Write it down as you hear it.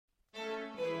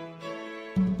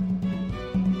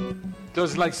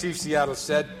Just like Steve Seattle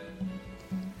said,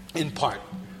 in part,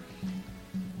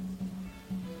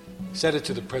 said it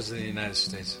to the President of the United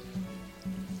States.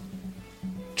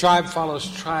 Tribe follows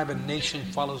tribe and nation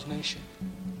follows nation.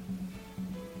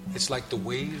 It's like the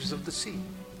waves of the sea.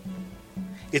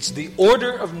 It's the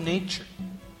order of nature.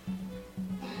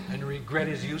 And regret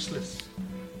is useless.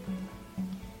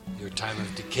 Your time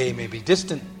of decay may be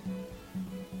distant,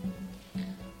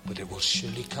 but it will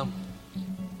surely come.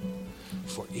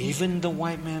 For even the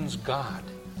white man's God,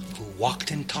 who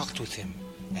walked and talked with him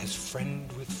as friend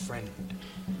with friend,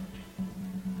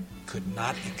 could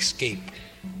not escape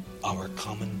our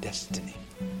common destiny.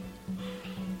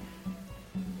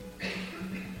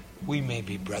 We may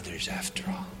be brothers after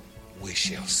all. We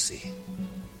shall see.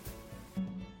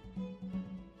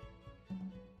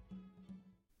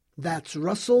 That's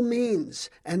Russell Means,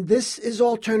 and this is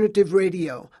Alternative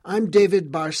Radio. I'm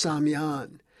David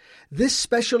Barsamian. This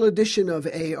special edition of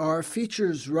AR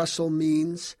features Russell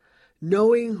Means,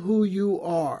 Knowing Who You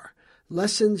Are,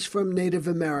 Lessons from Native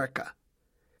America.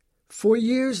 For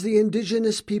years, the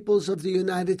indigenous peoples of the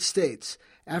United States,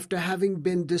 after having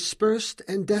been dispersed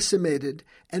and decimated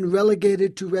and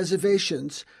relegated to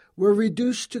reservations, were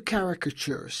reduced to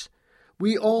caricatures.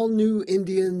 We all knew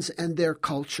Indians and their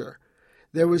culture.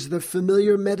 There was the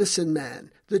familiar medicine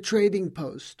man, the trading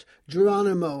post,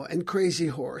 Geronimo and Crazy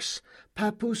Horse,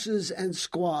 papooses and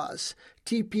squaws,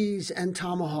 teepees and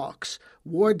tomahawks,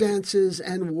 war dances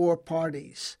and war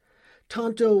parties.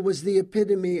 Tonto was the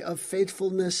epitome of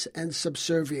faithfulness and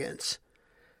subservience.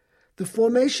 The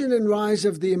formation and rise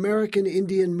of the American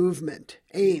Indian Movement,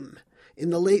 AIM, in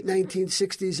the late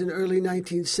 1960s and early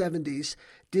 1970s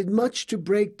did much to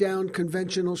break down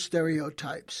conventional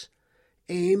stereotypes.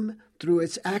 AIM, through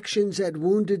its actions at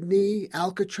Wounded Knee,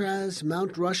 Alcatraz,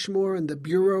 Mount Rushmore, and the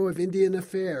Bureau of Indian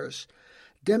Affairs,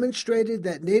 demonstrated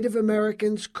that Native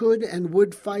Americans could and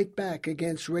would fight back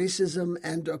against racism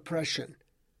and oppression.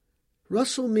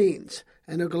 Russell Means,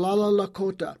 an Oglala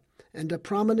Lakota and a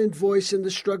prominent voice in the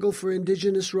struggle for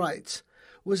indigenous rights,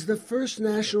 was the first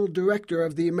national director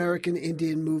of the American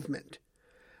Indian Movement.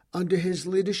 Under his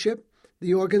leadership,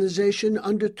 the organization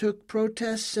undertook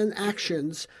protests and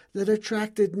actions that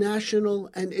attracted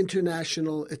national and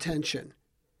international attention.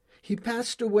 He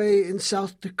passed away in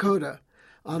South Dakota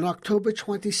on October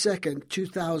 22,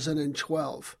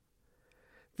 2012.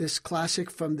 This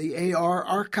classic from the AR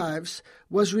archives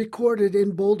was recorded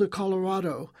in Boulder,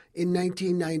 Colorado in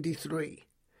 1993.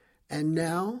 And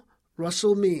now,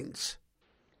 Russell Means.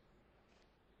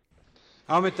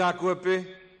 Amitakwepe,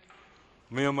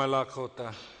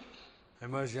 Miyomalakota.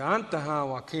 Emajantaha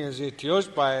wakin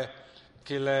zitios by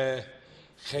Kile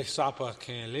Chesapa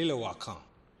Kin Lila Wakan.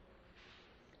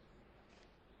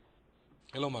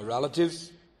 Hello, my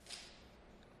relatives.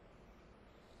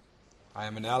 I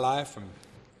am an ally from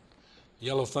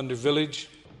Yellow Thunder Village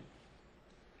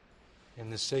in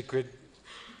the sacred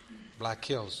Black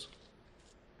Hills.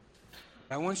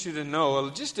 I want you to know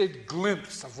just a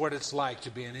glimpse of what it's like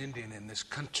to be an Indian in this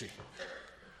country.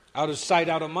 Out of sight,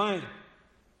 out of mind.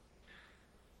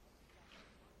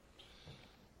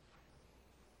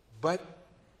 But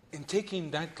in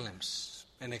taking that glimpse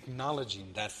and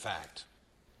acknowledging that fact,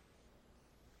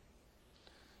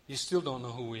 you still don't know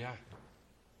who we are.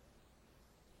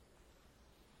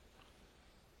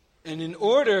 And in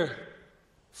order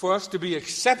for us to be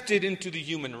accepted into the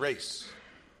human race,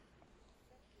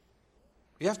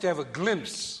 we have to have a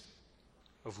glimpse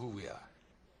of who we are.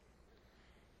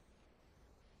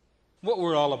 What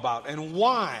we're all about and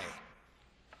why.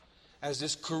 As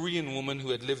this Korean woman who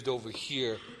had lived over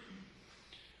here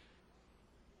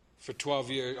for 12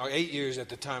 years, or 8 years at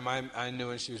the time I knew,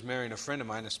 and she was marrying a friend of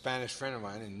mine, a Spanish friend of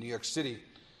mine in New York City.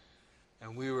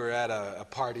 And we were at a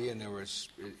party, and there was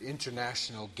an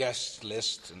international guest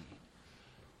list. And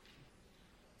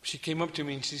she came up to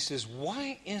me and she says,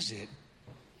 why is it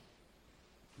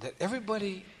that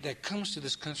everybody that comes to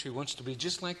this country wants to be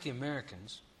just like the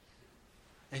Americans,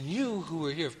 and you who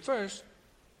were here first,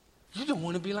 you don't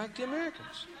want to be like the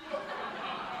Americans?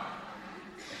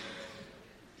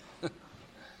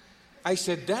 I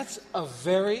said, that's a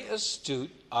very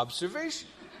astute observation.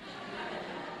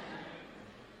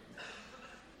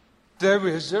 There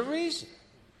is a reason.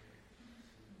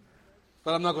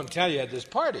 But I'm not going to tell you at this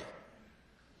party.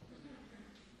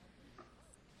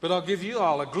 But I'll give you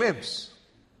all a glimpse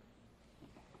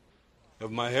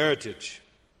of my heritage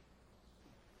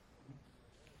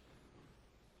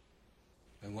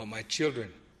and what my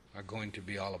children are going to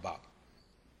be all about.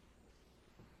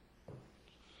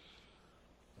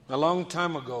 A long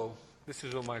time ago, this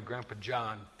is what my grandpa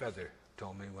John Feather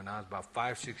told me when I was about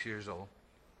 5, 6 years old.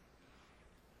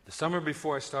 The summer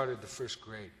before I started the first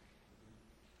grade,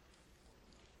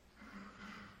 he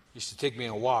used to take me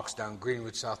on walks down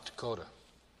Greenwood, South Dakota.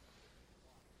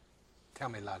 Tell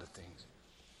me a lot of things.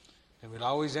 And we'd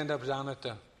always end up down at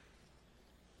the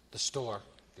store,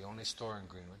 the only store in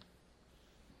Greenwood.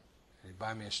 And he'd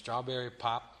buy me a strawberry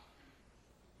pop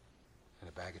and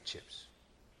a bag of chips.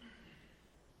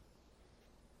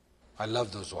 I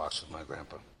loved those walks with my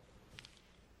grandpa.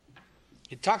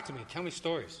 He'd talk to me, tell me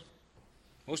stories.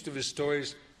 Most of his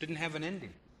stories didn't have an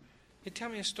ending. He'd tell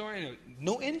me a story and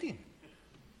no ending.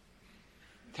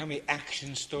 Tell me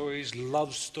action stories,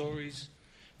 love stories,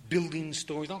 building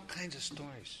stories, all kinds of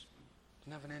stories.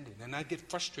 Didn't have an ending. And I'd get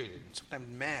frustrated and sometimes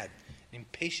mad and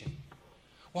impatient.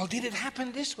 Well, did it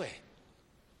happen this way?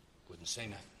 Wouldn't say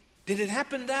nothing. Did it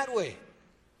happen that way?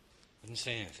 Wouldn't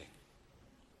say anything.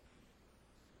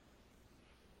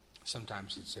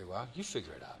 Sometimes he'd say, well, you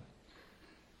figure it out.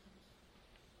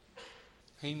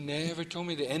 He never told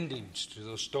me the endings to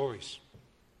those stories.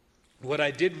 What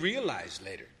I did realize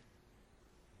later,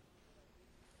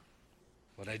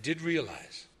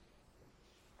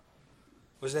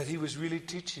 was that he was really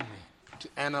teaching me to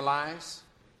analyze,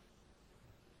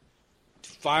 to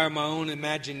fire my own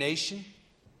imagination,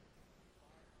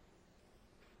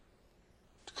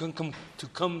 to come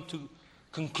to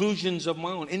conclusions of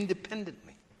my own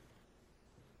independently.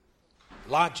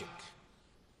 Logic.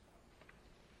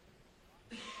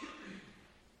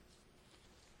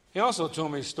 He also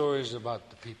told me stories about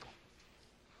the people.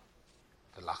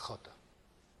 The Lakota.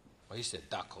 Well, he said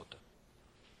Dakota.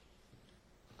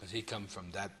 Because he come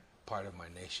from that part of my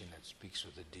nation that speaks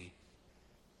with a D.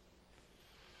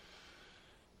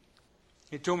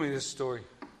 He told me this story.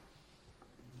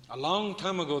 A long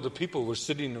time ago, the people were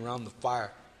sitting around the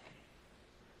fire.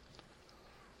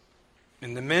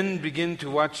 And the men began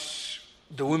to watch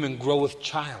the women grow with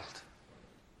child.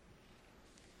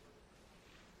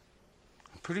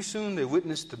 And pretty soon they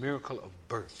witnessed the miracle of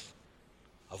birth,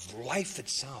 of life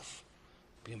itself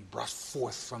being brought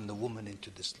forth from the woman into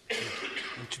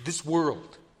this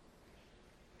world.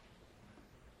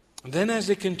 And then as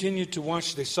they continued to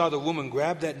watch, they saw the woman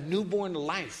grab that newborn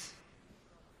life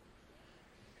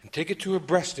and take it to her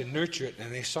breast and nurture it.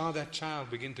 And they saw that child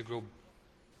begin to grow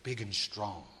big and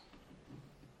strong.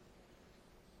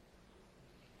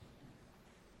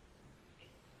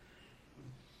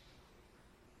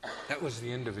 That was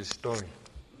the end of his story.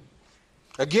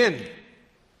 Again,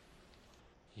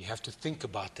 you have to think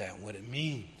about that and what it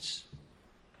means.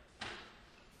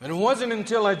 And it wasn't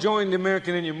until I joined the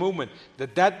American Indian Movement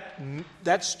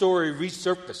that story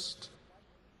resurfaced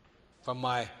from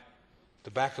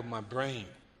the back of my brain.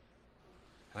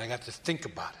 And I got to think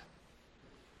about it.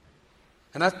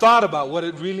 And I thought about what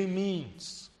it really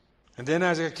means. And then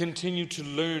as I continued to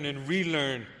learn and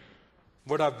relearn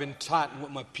what I've been taught and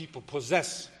what my people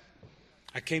possess,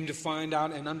 I came to find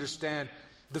out and understand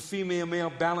the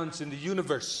female-male balance in the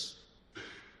universe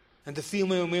and the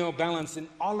female-male balance in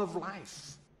all of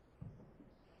life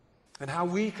and how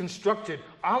we constructed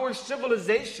our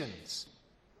civilizations,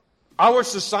 our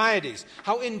societies,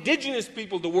 how indigenous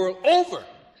people the world over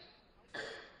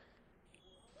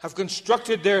have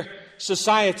constructed their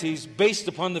societies based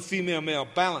upon the female-male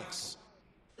balance.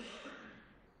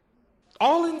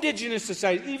 All indigenous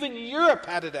societies, even Europe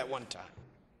had it at one time,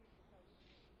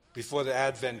 before the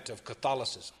advent of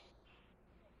Catholicism.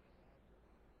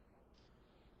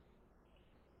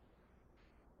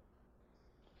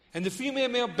 And the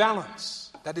female-male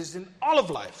balance that is in all of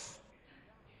life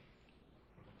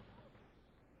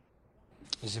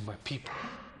is in my people.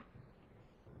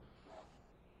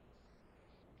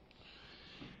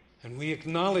 And we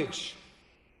acknowledge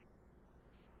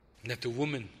that the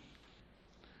woman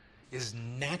is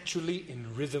naturally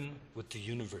in rhythm with the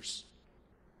universe.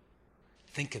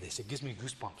 Think of this. It gives me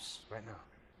goosebumps right now.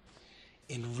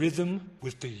 In rhythm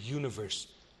with the universe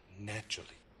naturally.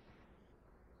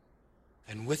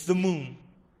 And with the moon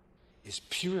is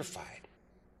purified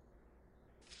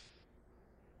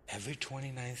every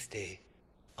 29th day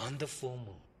on the full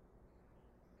moon.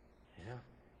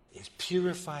 Is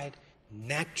purified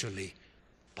naturally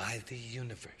by the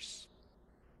universe.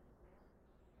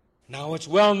 Now it's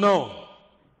well known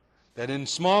that in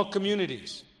small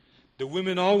communities, the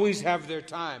women always have their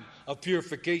time of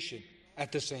purification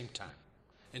at the same time.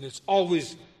 And it's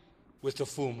always with the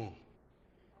full moon.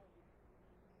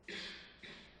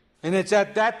 And it's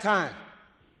at that time,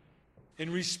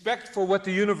 in respect for what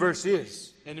the universe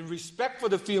is, and in respect for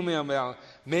the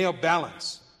female-male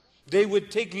balance, they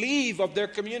would take leave of their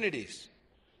communities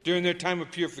during their time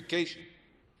of purification.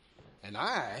 And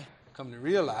I come to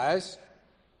realize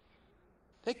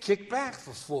they kick back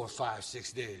for 4, 5,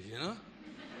 6 days,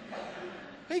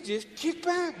 They just kick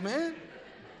back, man.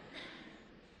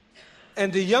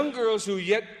 And the young girls who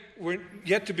were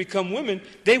yet to become women,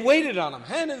 they waited on them,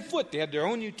 hand and foot. They had their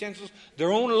own utensils,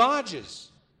 their own lodges.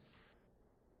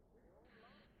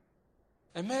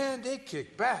 And man, they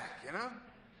kicked back, you know.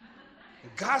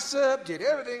 Gossip, did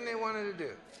everything they wanted to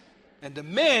do. And the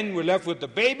men were left with the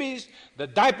babies, the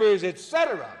diapers,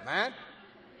 etc., man.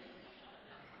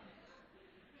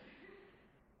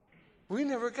 We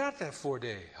never got that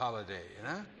 4-day holiday, you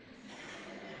know.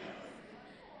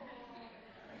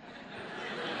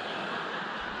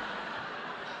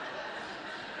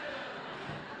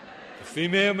 The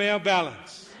female-male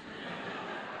balance.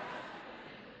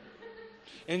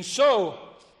 And so,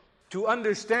 to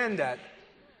understand that,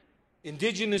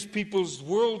 indigenous peoples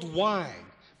worldwide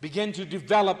began to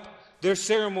develop their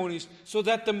ceremonies so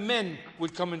that the men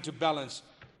would come into balance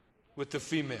with the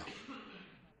female.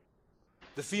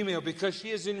 The female, because she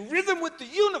is in rhythm with the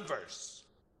universe,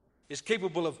 is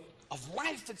capable of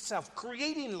life itself,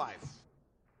 creating life.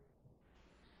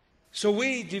 So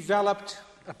we developed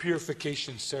a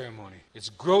purification ceremony. It's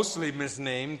grossly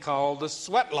misnamed, called the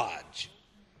Sweat Lodge.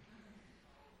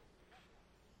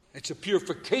 It's a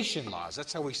purification lodge.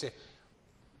 That's how we say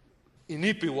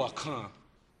Inipiwakan,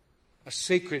 a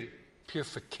sacred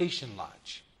purification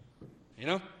lodge. You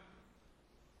know?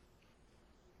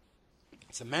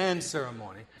 It's a man's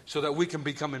ceremony so that we can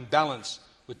become in balance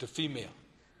with the female.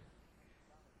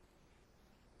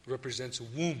 It represents a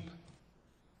womb.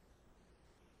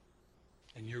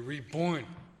 And you're reborn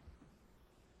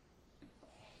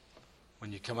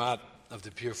when you come out of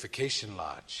the purification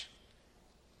lodge.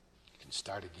 You can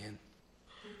start again,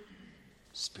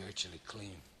 spiritually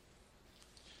clean.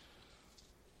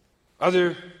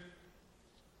 Other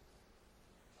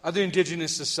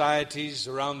indigenous societies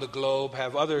around the globe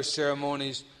have other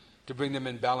ceremonies to bring them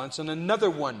in balance. And another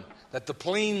one that the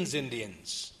Plains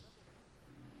Indians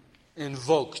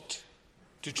invoked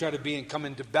to try to come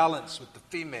into balance with the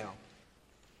female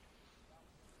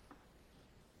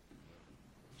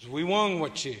is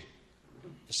Wiwangwachi,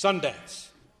 the sun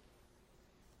dance.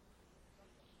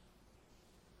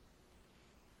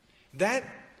 That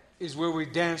is where we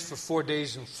dance for 4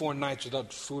 days and 4 nights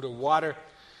without food or water.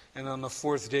 And on the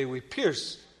 4th day, we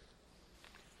pierce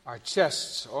our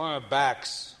chests or our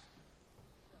backs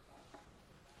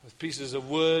with pieces of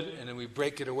wood, and then we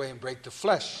break it away and break the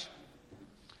flesh.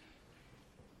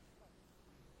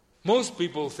 Most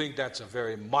people think that's a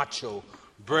very macho,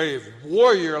 brave,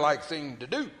 warrior-like thing to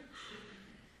do.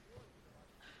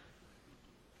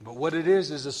 But what it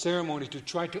is a ceremony to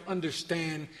try to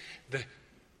understand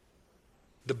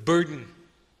the burden,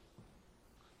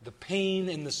 the pain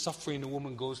and the suffering a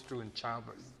woman goes through in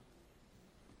childbirth.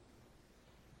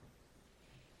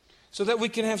 So that we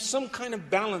can have some kind of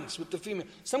balance with the female,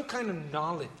 some kind of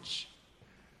knowledge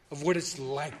of what it's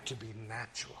like to be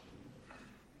natural.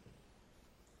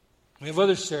 We have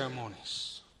other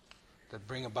ceremonies that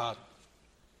bring about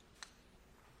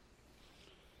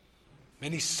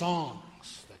many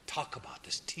songs that talk about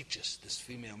this, teach us this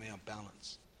female-male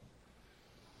balance.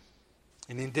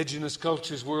 In indigenous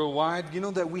cultures worldwide, you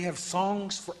know that we have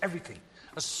songs for everything.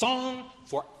 A song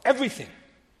for everything.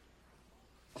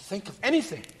 Think of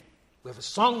anything. We have a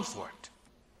song for it.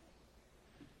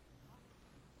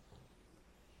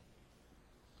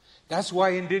 That's why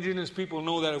indigenous people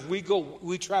know that if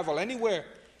we travel anywhere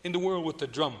in the world with the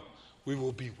drum, we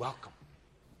will be welcome.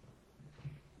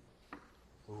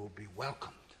 We will be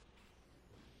welcomed.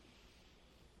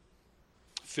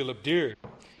 Philip Deere,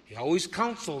 he always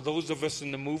counseled those of us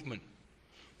in the movement.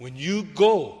 When you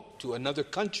go to another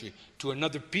country, to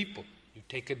another people, you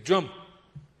take a drum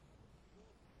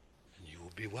and you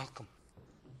will be welcome.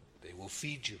 They will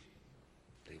feed you.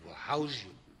 They will house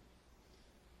you.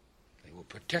 They will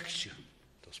protect you,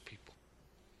 those people.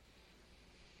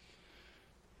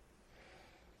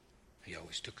 He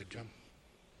always took a drum,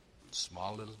 a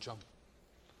small little drum,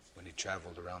 when he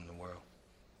traveled around the world.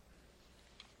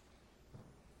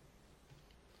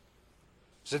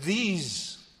 So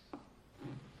these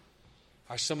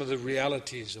are some of the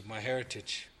realities of my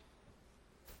heritage.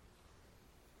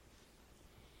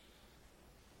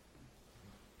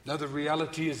 Another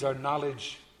reality is our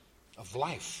knowledge of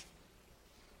life.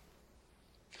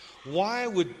 Why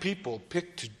would people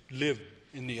pick to live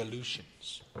in the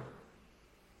Aleutians?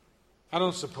 I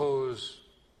don't suppose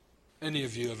any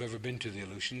of you have ever been to the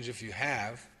Aleutians. If you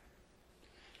have,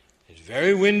 it's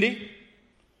very windy,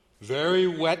 very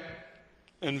wet,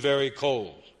 and very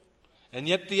cold. And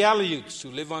yet the Aleuts who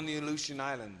live on the Aleutian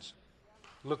Islands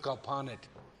look upon it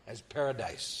as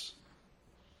paradise.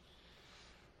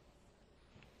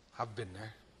 I've been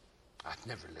there. I've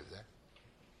never lived there.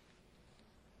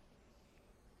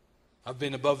 I've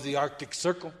been above the Arctic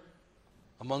Circle,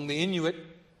 among the Inuit,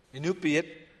 Inupiat,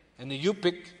 and the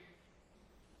Yupik,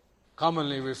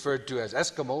 commonly referred to as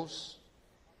Eskimos.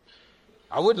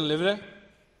 I wouldn't live there,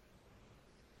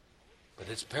 but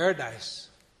it's paradise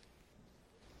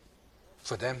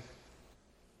for them.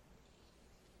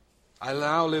 I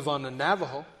now live on the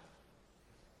Navajo.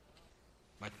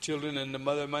 My children and the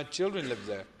mother of my children live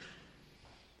there.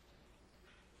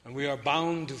 And we are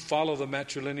bound to follow the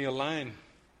matrilineal line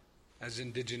as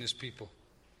indigenous people.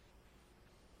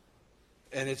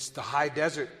 And it's the high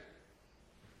desert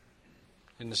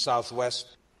in the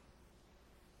southwest.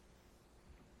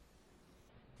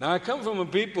 Now I come from a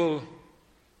people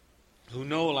who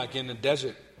know, like in the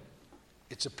desert,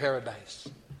 it's a paradise.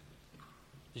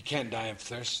 You can't die of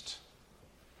thirst.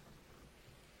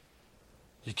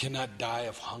 You cannot die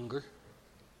of hunger.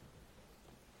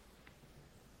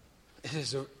 It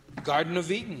is a Garden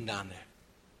of Eden down there.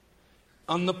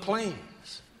 On the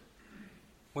plains.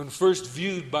 When first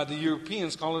viewed by the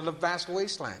Europeans, called it a vast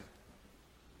wasteland.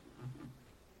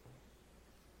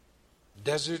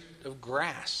 Desert of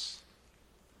grass.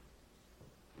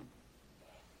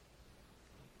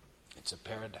 It's a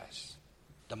paradise.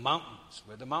 The mountains,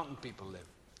 where the mountain people live.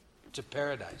 It's a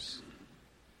paradise.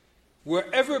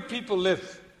 Wherever people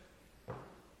live,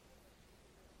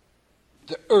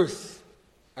 the earth,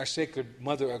 our sacred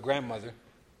mother or grandmother,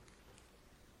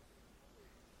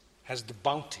 has the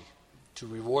bounty to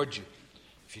reward you.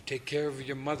 If you take care of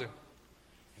your mother,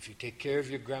 if you take care of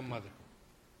your grandmother,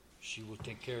 she will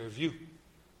take care of you.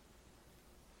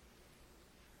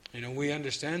 You know, we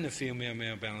understand the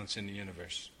female-male balance in the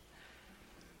universe.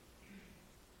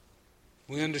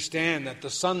 We understand that the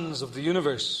suns of the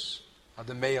universe are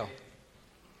the male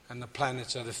and the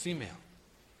planets are the female.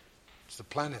 It's the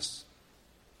planets.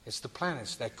 It's the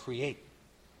planets that create.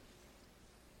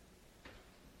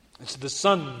 It's the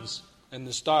suns and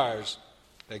the stars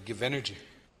that give energy.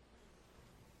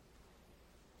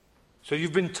 So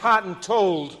you've been taught and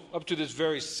told up to this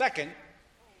very second,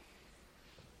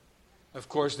 of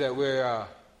course, that we're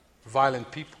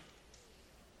violent people.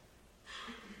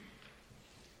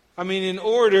 I mean, in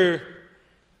order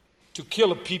to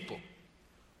kill a people,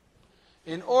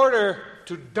 in order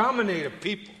to dominate a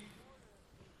people,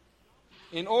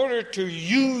 in order to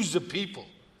use a people,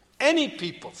 any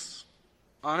peoples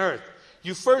on earth,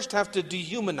 you first have to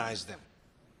dehumanize them.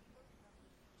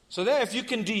 So that if you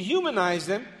can dehumanize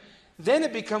them, then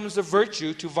it becomes a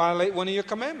virtue to violate one of your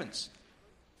commandments.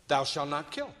 Thou shalt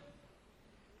not kill.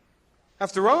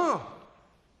 After all,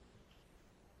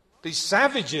 these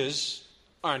savages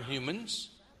aren't humans.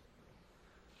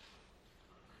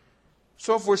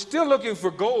 So if we're still looking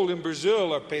for gold in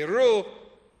Brazil or Peru,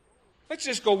 let's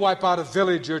just go wipe out a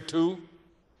village or two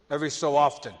every so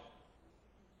often.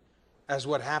 As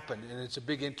what happened, and it's a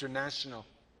big international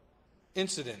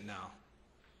incident now.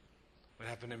 What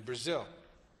happened in Brazil.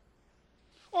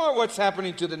 Or what's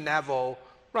happening to the Navajo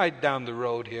right down the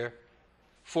road here.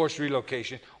 Forced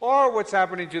relocation. Or what's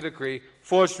happening to the Cree.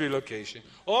 Forced relocation.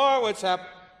 Or what's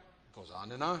happening. Goes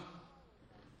on and on.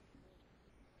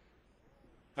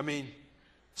 I mean,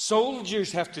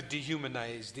 soldiers have to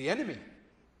dehumanize the enemy.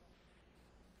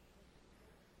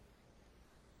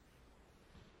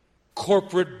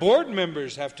 Corporate board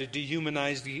members have to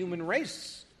dehumanize the human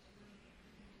race.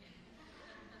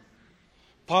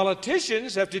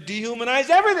 Politicians have to dehumanize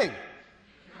everything.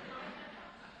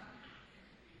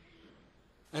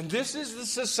 And this is the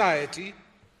society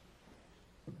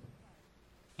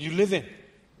you live in.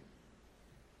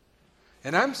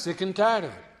 And I'm sick and tired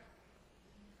of it.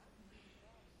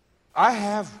 I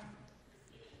have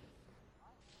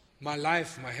my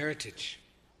life, my heritage.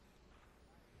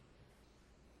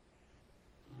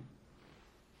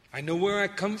 I know where I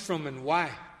come from and why.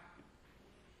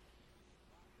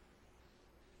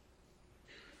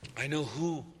 I know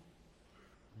who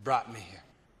brought me here.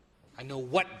 I know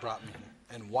what brought me here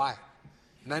and why.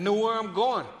 And I know where I'm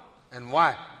going and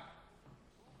why.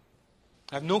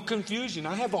 I have no confusion.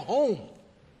 I have a home.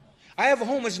 I have a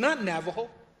home. It's not Navajo.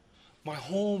 My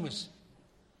home is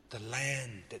the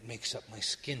land that makes up my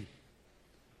skin.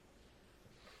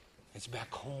 It's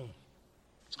back home.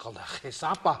 It's called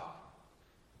Ajesapa.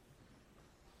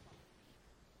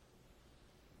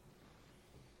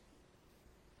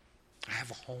 I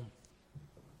have a home.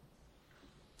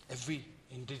 Every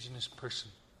indigenous person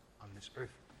on this earth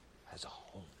has a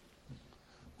home.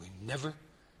 We never,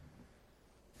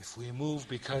 if we move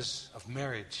because of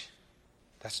marriage,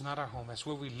 that's not our home. That's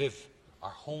where we live.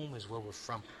 Our home is where we're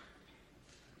from.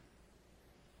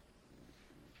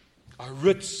 Our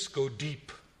roots go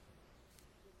deep.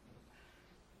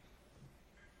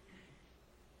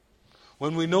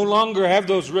 When we no longer have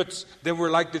those roots, then we're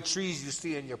like the trees you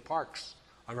see in your parks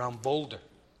around Boulder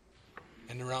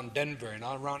and around Denver and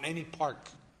around any park,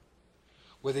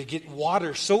 where they get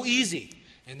water so easy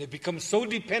and they become so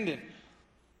dependent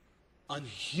on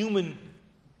human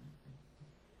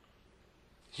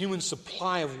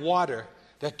supply of water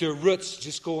that their roots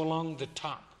just go along the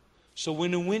top. So when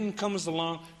the wind comes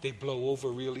along, they blow over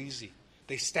real easy.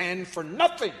 They stand for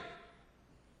nothing.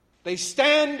 They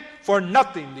stand for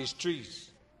nothing, these trees.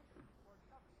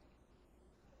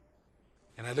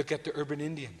 And I look at the urban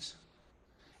Indians,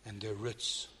 and their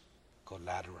roots go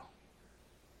lateral.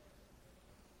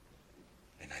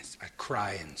 And I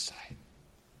cry inside.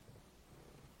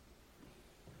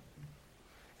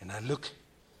 And I look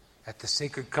at the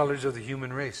sacred colors of the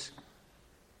human race,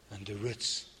 and the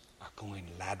roots are going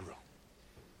lateral.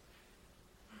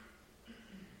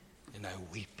 And I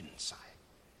weep inside.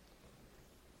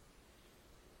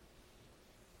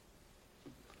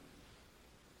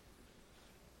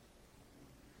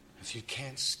 If you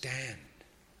can't stand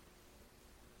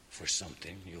for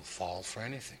something, you'll fall for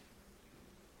anything.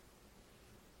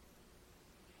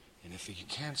 And if you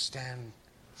can't stand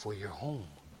for your home,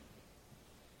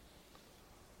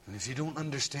 and if you don't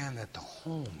understand that the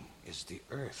home is the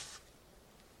earth,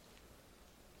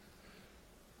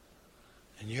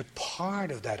 and you're part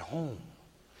of that home,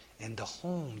 and the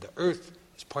home, the earth,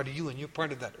 is part of you, and you're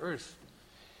part of that earth,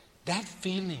 that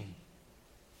feeling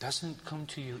doesn't come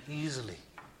to you easily.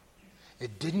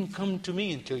 It didn't come to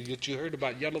me until you heard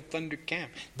about Yellow Thunder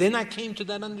Camp. Then I came to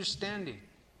that understanding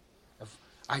of,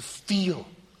 I feel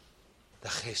the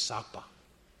Chesapa.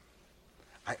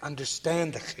 I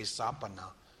understand the Chesapa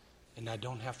now, and I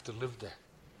don't have to live there.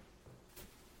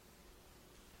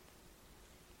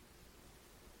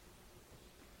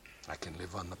 I can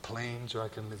live on the plains or I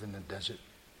can live in the desert,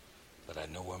 but I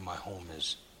know where my home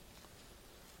is,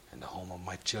 and the home of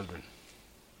my children.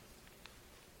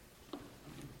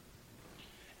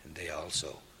 And they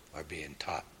also are being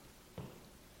taught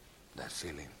that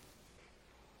feeling.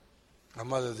 Our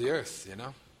mother of the earth, you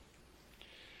know.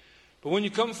 But when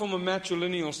you come from a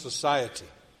matrilineal society,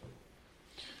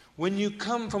 when you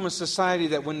come from a society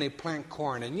that when they plant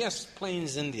corn, and yes,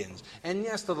 Plains Indians, and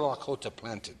yes, the Lakota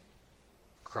planted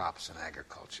crops and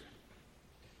agriculture.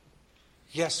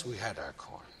 Yes, we had our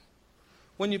corn.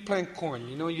 When you plant corn,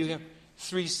 you know you have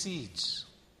 3 seeds.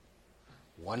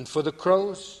 One for the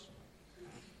crows,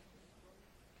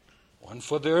 one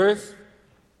for the earth,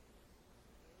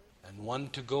 and one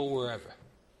to go wherever.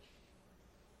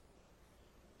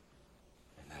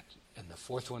 And the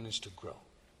 4th one is to grow.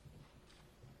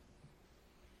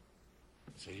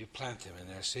 So you plant them, and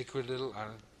they're sacred little,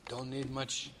 don't need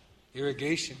much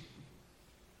irrigation.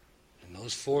 And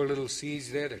those 4 little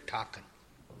seeds there, they're talking.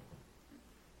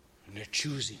 And they're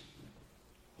choosing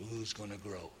who's going to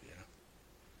grow, you know.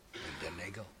 And then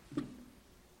they go.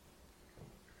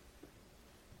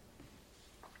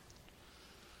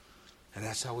 And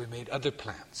that's how we made other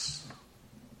plants.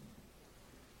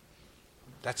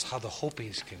 That's how the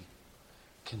Hopis can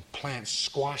plant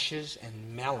squashes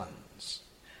and melons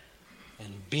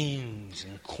and beans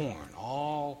and corn.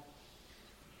 All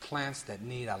plants that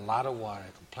need a lot of water.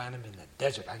 I can plant them in the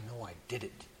desert. I know I did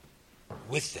it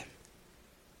with them.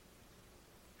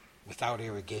 Without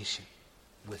irrigation.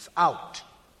 Without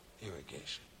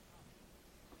irrigation.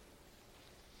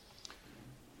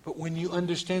 But when you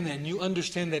understand that, and you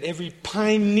understand that every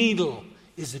pine needle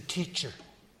is a teacher.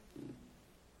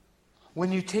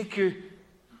 When you take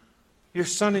your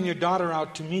son and your daughter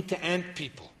out to meet the ant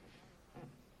people,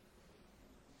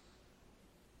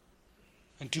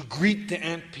 and to greet the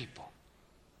ant people,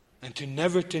 and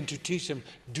to teach them,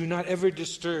 do not ever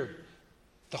disturb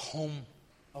the home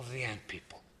of the ant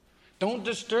people. Don't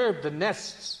disturb the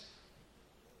nests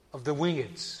of the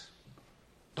wingeds.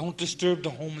 Don't disturb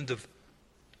the home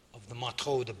of the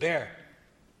matreux, the bear.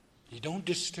 You don't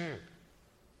disturb.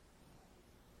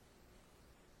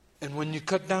 And when you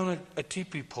cut down a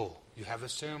teepee pole, you have a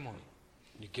ceremony.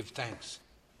 You give thanks.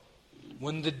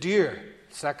 When the deer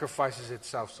sacrifices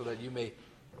itself so that you may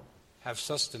have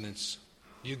sustenance,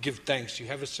 you give thanks. You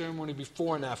have a ceremony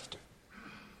before and after.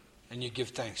 And you give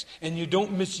thanks. And you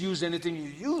don't misuse anything,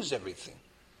 you use everything.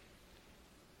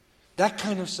 That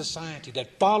kind of society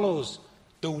that follows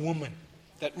the woman,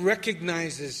 that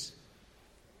recognizes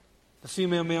the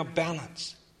female-male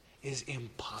balance, is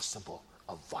impossible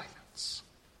of violence.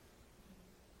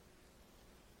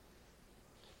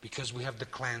 Because we have the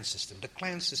clan system. The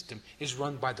clan system is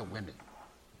run by the women.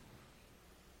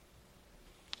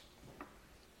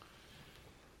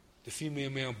 The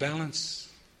female-male balance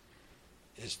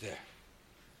is there.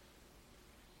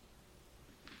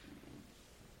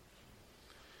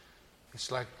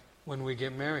 It's like when we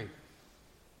get married.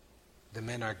 The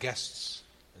men are guests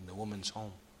in the woman's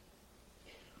home.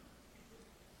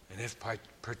 And if by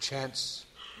perchance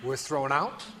we're thrown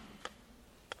out,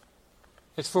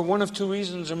 it's for one of two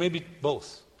reasons, or maybe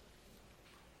both.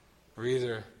 We're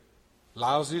either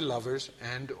lousy lovers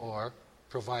and or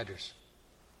providers.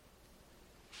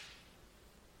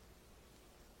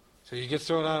 So you get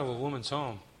thrown out of a woman's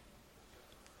home,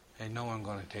 ain't no one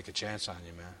going to take a chance on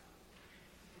you, man.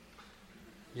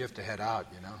 You have to head out,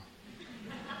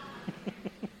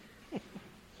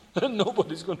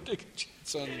 Nobody's going to take a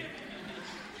chance on you.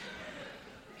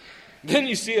 Then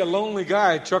you see a lonely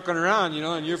guy trucking around,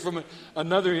 and you're from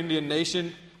another Indian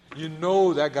nation. You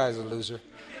know that guy's a loser.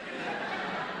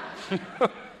 It's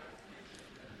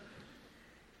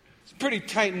a pretty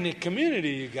tight-knit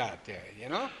community you got there,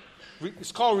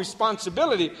 It's called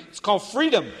responsibility. It's called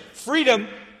freedom. Freedom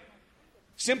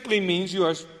simply means you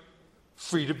are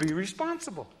free to be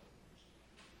responsible.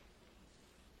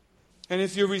 And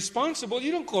if you're responsible,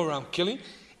 you don't go around killing.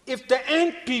 If the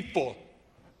ant people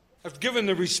have given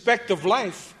the respect of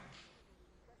life,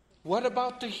 what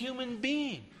about the human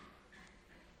being?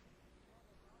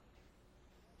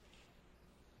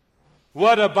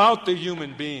 What about the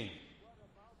human being?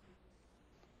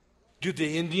 Do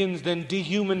the Indians then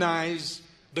dehumanize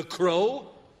the Crow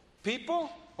people?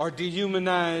 Or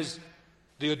dehumanize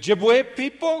the Ojibwe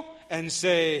people and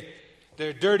say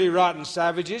they're dirty, rotten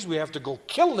savages, we have to go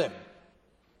kill them?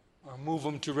 Or move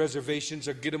them to reservations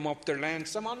or get them off their land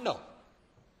somehow? No.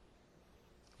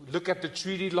 Look at the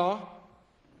treaty law,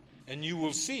 and you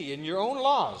will see in your own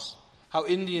laws how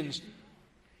Indians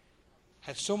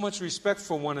had so much respect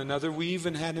for one another, we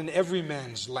even had an every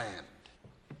man's land.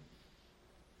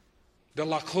 The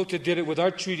Lakota did it with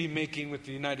our treaty making with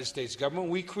the United States government.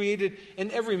 We created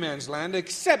an every man's land,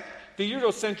 except the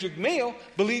Eurocentric male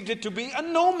believed it to be a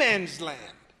no man's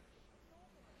land.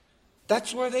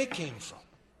 That's where they came from.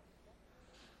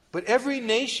 But every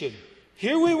nation,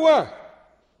 here we were.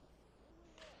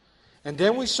 And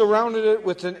then we surrounded it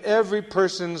with an every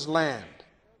person's land.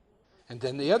 And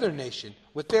then the other nation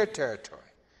with their territory.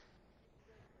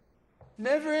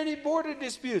 Never any border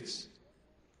disputes.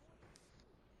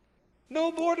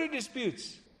 No border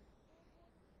disputes.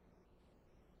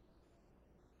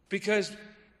 Because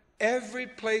every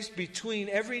place between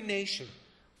every nation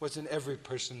was in every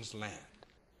person's land.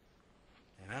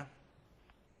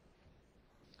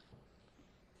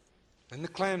 And the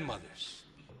clan mothers.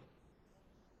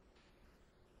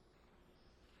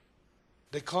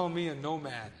 They call me a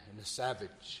nomad and a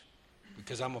savage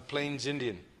because I'm a Plains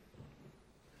Indian.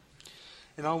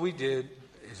 And all we did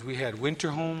is we had winter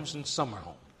homes and summer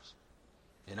homes.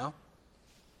 Of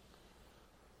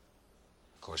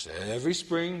course, every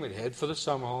spring we'd head for the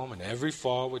summer home, and every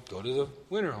fall we'd go to the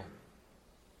winter home.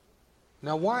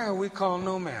 Now, why are we called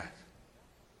nomads?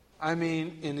 I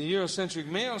mean, in the Eurocentric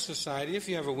male society, if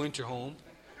you have a winter home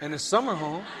and a summer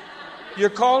home,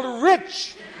 you're called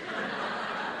rich.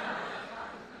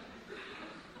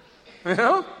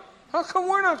 How come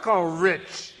we're not called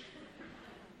rich?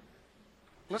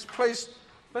 Let's play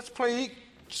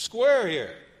square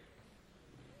here.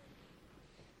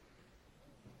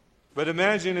 But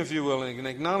imagine, if you will, in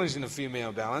acknowledging the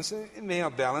female balance, male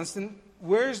balance, then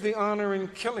where's the honor in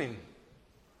killing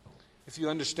if you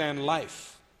understand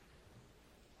life?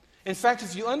 In fact,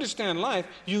 if you understand life,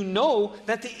 you know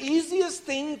that the easiest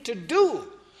thing to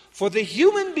do for the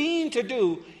human being to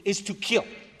do is to kill.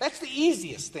 That's the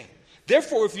easiest thing.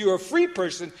 Therefore, if you're a free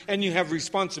person and you have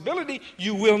responsibility,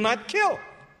 you will not kill.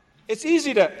 It's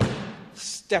easy to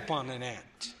step on an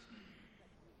ant.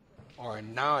 Or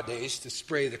nowadays, to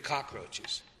spray the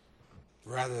cockroaches.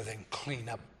 Rather than clean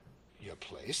up your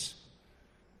place,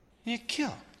 you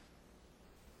kill.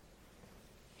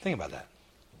 Think about that.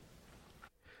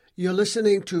 You're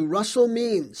listening to Russell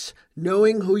Means,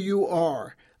 Knowing Who You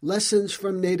Are, Lessons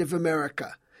from Native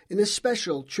America, in a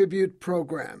special tribute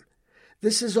program.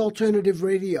 This is Alternative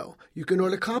Radio. You can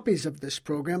order copies of this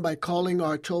program by calling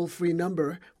our toll-free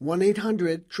number,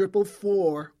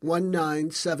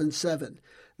 1-800-444-1977.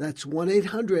 That's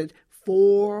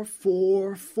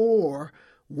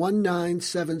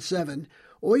 1-800-444-1977.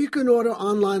 Or you can order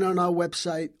online on our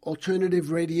website,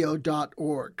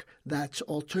 alternativeradio.org. That's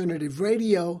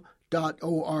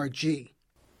alternativeradio.org.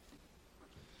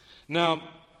 Now,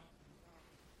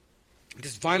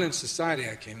 this violent society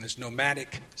I came, this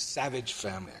nomadic, savage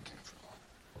family I came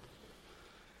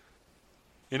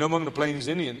from. Among the Plains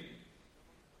Indian,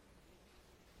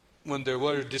 when there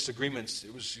were disagreements,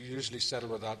 it was usually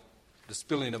settled without the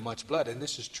spilling of much blood. And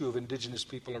this is true of indigenous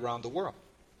people around the world.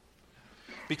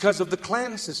 Because of the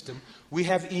clan system, we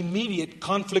have immediate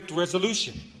conflict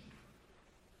resolution.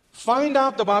 Find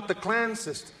out about the clan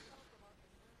system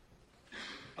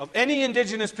of any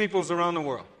indigenous peoples around the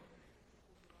world.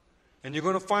 And you're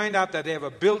going to find out that they have a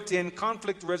built-in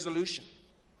conflict resolution.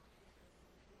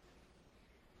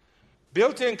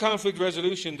 Built-in conflict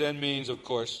resolution then means, of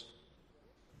course,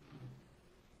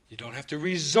 you don't have to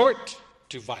resort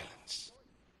to violence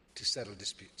to settle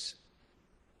disputes.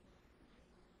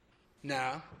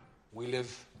 Now, we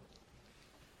live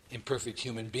imperfect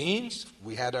human beings.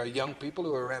 We had our young people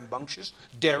who were rambunctious,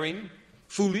 daring,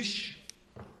 foolish.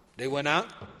 They went out,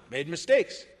 made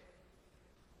mistakes.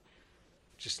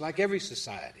 Just like every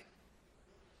society.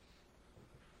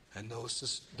 And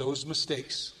those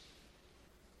mistakes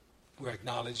were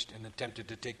acknowledged and attempted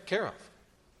to take care of.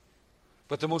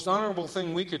 But the most honorable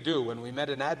thing we could do when we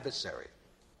met an adversary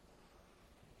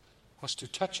was to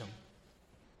touch him.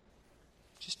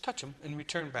 Just touch him and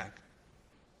return back.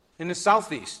 In the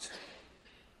Southeast,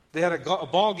 they had a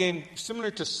ball game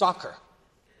similar to soccer.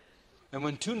 And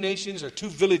when two nations or two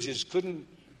villages couldn't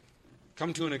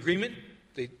come to an agreement,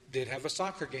 they'd have a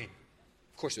soccer game.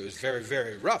 Of course, it was very,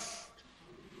 very rough.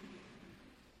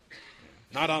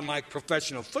 Not unlike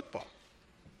professional football.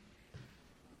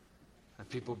 And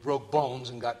people broke bones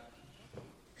and got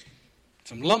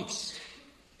some lumps.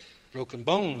 Broken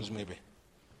bones, maybe.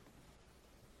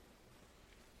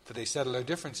 But they settled their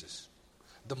differences.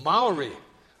 The Maori,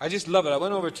 I just love it. I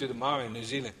went over to the Maori in New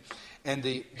Zealand. And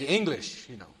the English,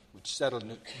 which settled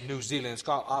New Zealand, it's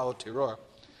called Aotearoa.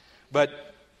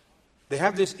 But they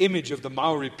have this image of the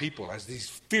Maori people as these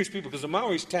fierce people, because the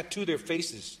Maoris tattoo their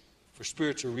faces for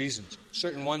spiritual reasons,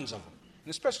 certain ones of them,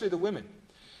 and especially the women.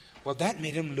 Well, that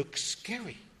made them look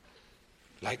scary,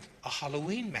 like a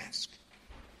Halloween mask.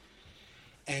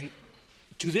 And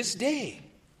to this day,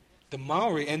 the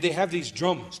Maori, and they have these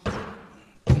drums,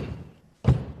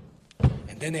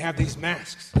 and then they have these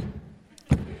masks.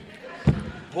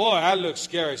 Boy, that looks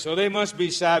scary. So they must be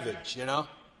savage,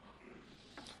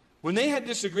 When they had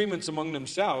disagreements among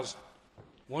themselves,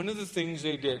 one of the things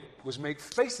they did was make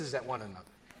faces at one another.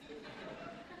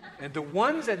 And the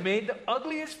ones that made the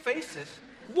ugliest faces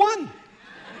won.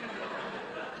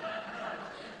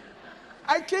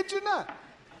 I kid you not.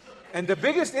 And the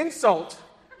biggest insult,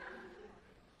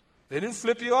 they didn't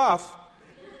flip you off.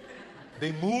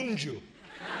 They mooned you.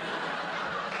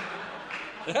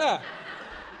 Yeah.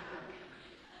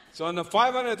 So on the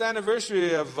 500th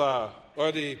anniversary of,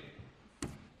 or the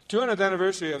 200th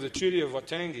anniversary of the Treaty of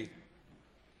Waitangi,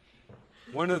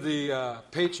 one of the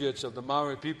patriots of the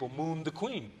Maori people mooned the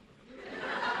Queen.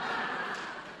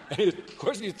 And of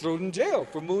course, he's thrown in jail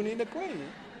for mooning the Queen.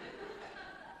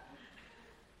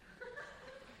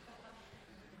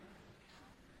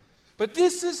 But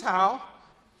this is how,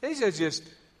 these are just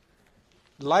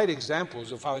light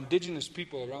examples of how indigenous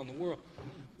people around the world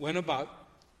went about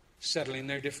settling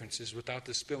their differences without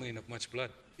the spilling of much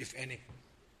blood, if any.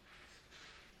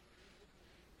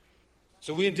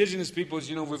 So we indigenous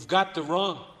peoples, we've got the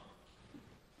wrong.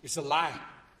 It's a lie.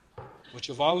 What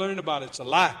you've all learned about, it's a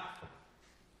lie.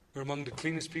 We're among the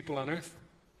cleanest people on earth.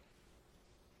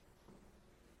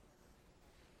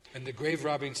 And the grave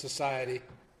robbing society,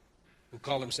 who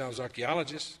call themselves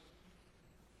archaeologists,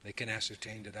 they can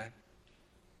ascertain to that.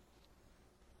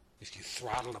 If you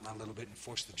throttle them a little bit and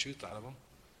force the truth out of them.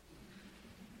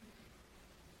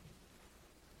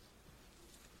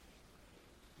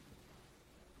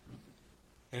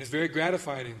 And it's very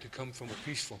gratifying to come from a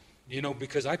peaceful,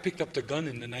 because I picked up the gun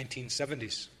in the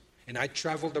 1970s. And I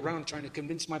traveled around trying to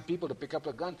convince my people to pick up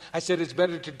a gun. I said, it's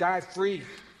better to die free.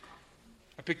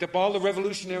 I picked up all the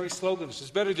revolutionary slogans.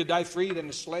 It's better to die free than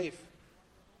a slave.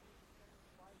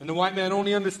 And the white man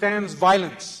only understands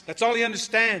violence. That's all he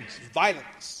understands,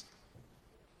 violence.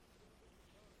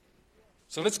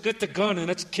 So let's get the gun and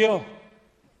let's kill.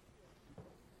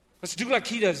 Let's do like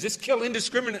he does. Let's kill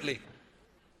indiscriminately.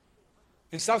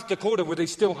 In South Dakota, where they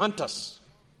still hunt us.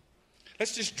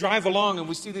 Let's just drive along and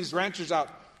we see these ranchers out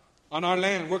on our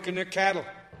land working their cattle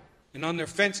and on their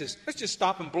fences. Let's just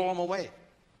stop and blow them away.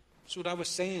 That's what I was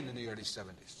saying in the early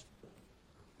 70s.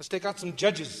 Let's take out some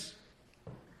judges.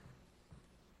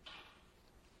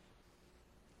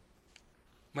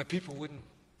 My people wouldn't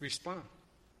respond.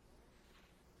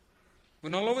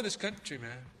 Went all over this country,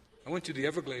 man. I went to the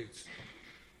Everglades.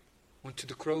 Went to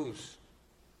the Crows.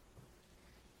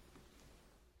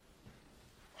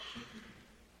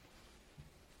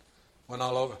 Went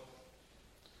all over.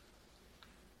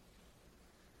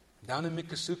 Down in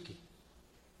Miccosukee,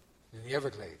 in the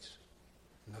Everglades,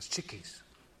 in those chickies.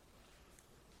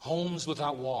 Homes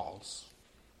without walls.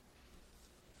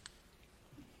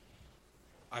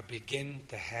 I begin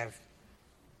to have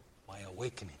my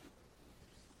awakening.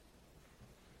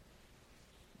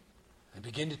 They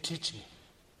begin to teach me.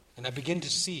 And I begin to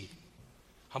see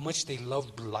how much they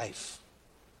loved life.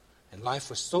 And life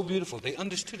was so beautiful. They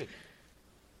understood it.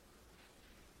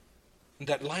 And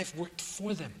that life worked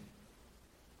for them,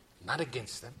 not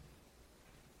against them.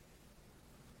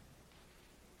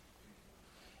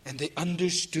 And they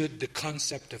understood the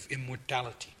concept of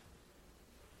immortality.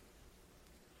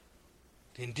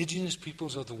 The indigenous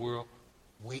peoples of the world,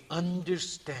 we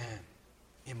understand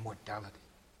immortality.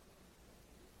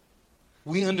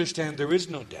 We understand there is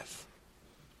no death.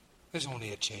 There's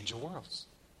only a change of worlds.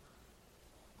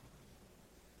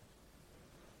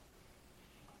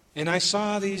 And I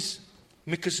saw these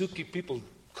Miccosukee people,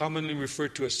 commonly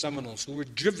referred to as Seminoles, who were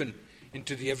driven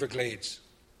into the Everglades.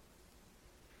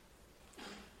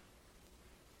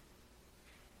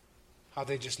 How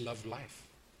they just loved life.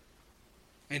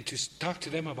 And to talk to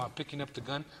them about picking up the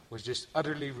gun was just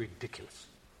utterly ridiculous.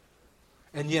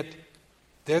 And yet,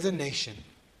 they're the nation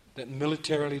that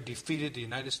militarily defeated the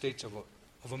United States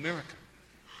of America.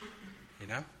 You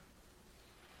know?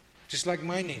 Just like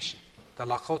my nation, the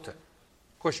Lakota.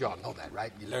 Of course, you all know that,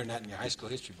 right? You learned that in your high school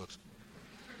history books.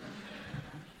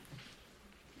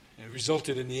 And it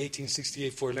resulted in the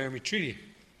 1868 Fort Laramie Treaty.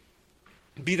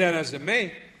 Be that as it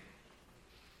may,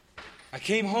 I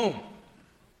came home.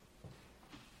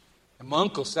 And my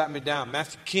uncle sat me down,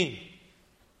 Matthew King.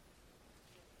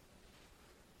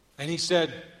 And he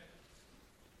said,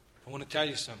 I want to tell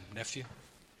you something, nephew.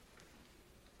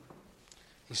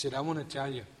 He said, I want to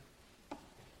tell you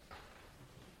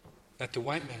that the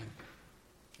white man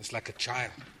is like a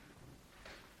child.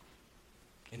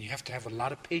 And you have to have a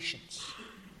lot of patience.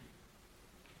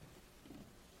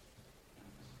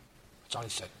 That's all he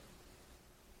said.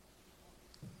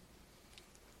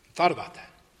 Thought about that.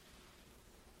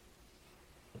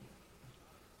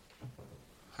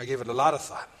 I gave it a lot of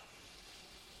thought.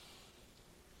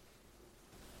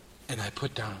 And I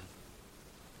put down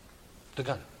the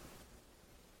gun.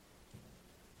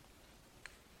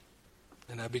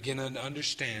 And I began to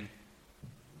understand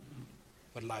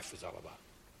what life was all about.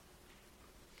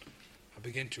 I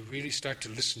began to really start to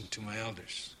listen to my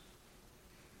elders.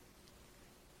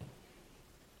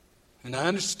 And I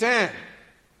understand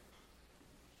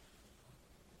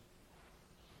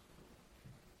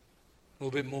a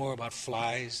little bit more about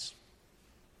flies,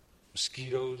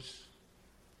 mosquitoes,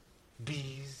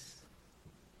 bees,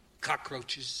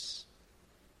 cockroaches,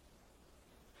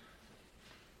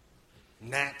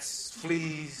 gnats,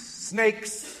 fleas,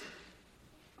 snakes.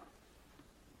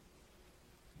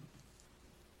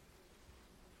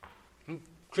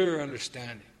 Clearer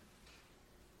understanding.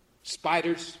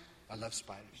 Spiders. I love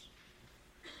spiders.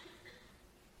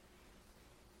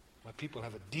 My people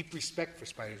have a deep respect for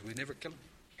spiders. We never kill them.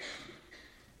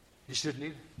 You shouldn't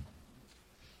either.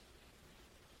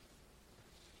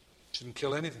 Shouldn't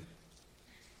kill anything.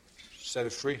 Set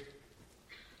it free.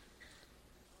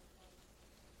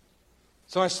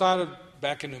 So I started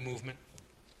back in the movement.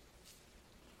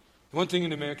 The one thing in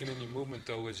the American Indian movement,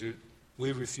 though, is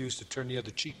we refuse to turn the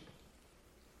other cheek.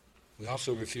 We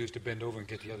also refuse to bend over and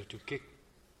get the other two kicked.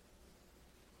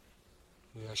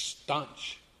 We are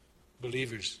staunch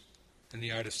believers in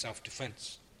the art of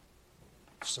self-defense,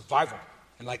 survival.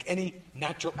 And like any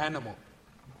natural animal,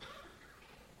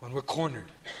 when we're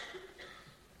cornered,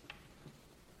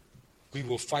 we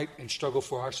will fight and struggle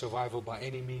for our survival by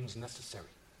any means necessary.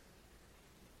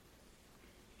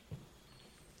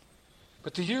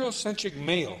 But the Eurocentric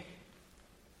male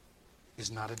is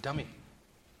not a dummy.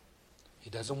 He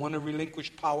doesn't want to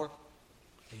relinquish power.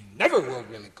 He never will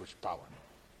relinquish power.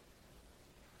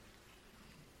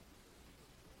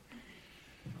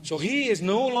 So he is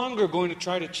no longer going to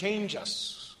try to change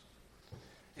us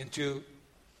into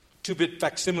two-bit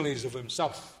facsimiles of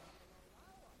himself.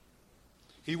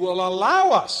 He will allow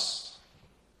us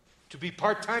to be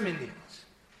part-time Indians.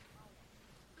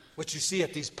 What you see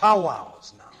at these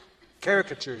powwows now,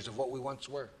 caricatures of what we once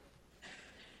were.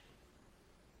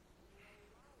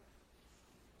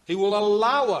 He will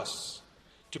allow us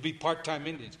to be part-time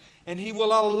Indians. And he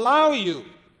will allow you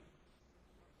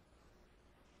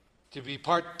to be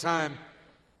part-time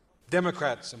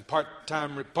Democrats and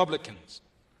part-time Republicans,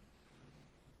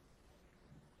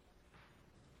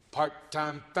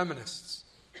 part-time feminists,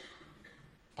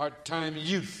 part-time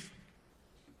youth.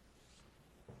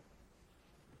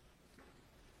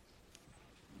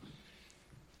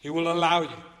 He will allow you,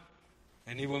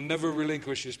 and he will never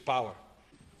relinquish his power.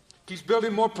 He's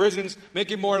building more prisons,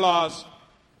 making more laws,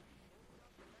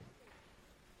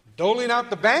 doling out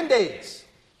the Band-Aids.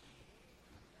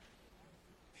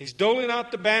 He's doling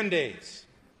out the Band-Aids.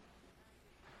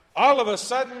 All of a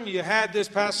sudden, you had this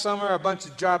past summer a bunch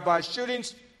of drive-by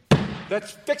shootings.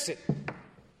 Let's fix it.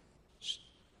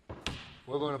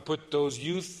 We're going to put those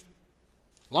youth,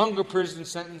 longer prison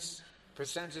sentences,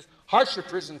 harsher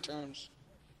prison terms.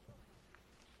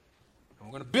 And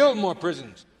we're going to build more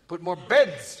prisons, put more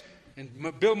beds, and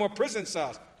build more prison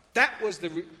cells. That was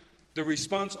the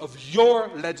response of your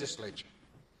legislature.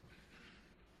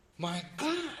 My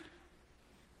God.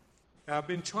 I've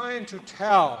been trying to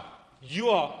tell you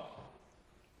all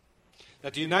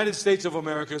that the United States of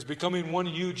America is becoming one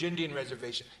huge Indian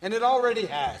reservation. And it already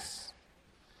has.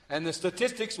 And the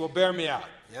statistics will bear me out.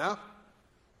 Yeah?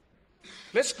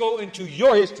 Let's go into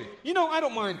your history. You know, I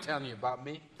don't mind telling you about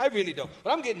me. I really don't.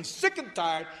 But I'm getting sick and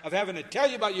tired of having to tell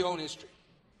you about your own history.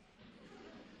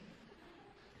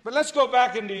 But let's go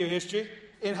back into your history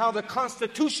and how the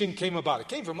Constitution came about. It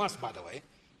came from us, by the way,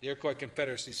 the Iroquois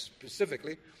Confederacy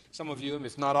specifically. Some of you,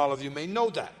 if not all of you, may know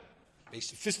that. They're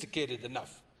sophisticated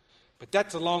enough. But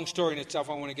that's a long story in itself.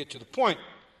 I want to get to the point.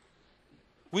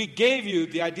 We gave you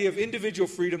the idea of individual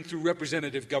freedom through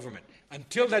representative government.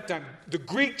 Until that time, the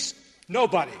Greeks,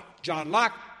 nobody. John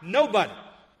Locke, nobody.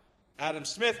 Adam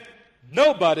Smith,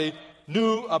 nobody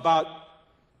knew about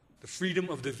the freedom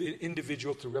of the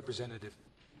individual through representative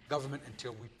government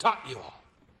until we taught you all.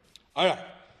 All right.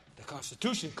 The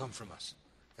Constitution comes from us.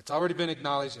 It's already been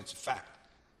acknowledged. It's a fact.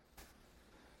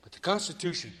 But the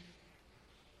Constitution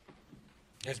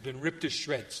has been ripped to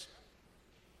shreds.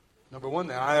 Number one,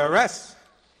 the IRS.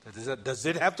 Does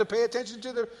it have to pay attention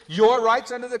to your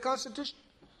rights under the Constitution?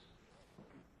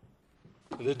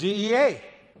 The DEA,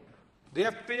 the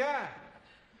FBI,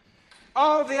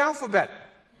 all the alphabet.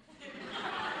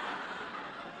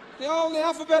 All the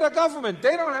alphabet of government.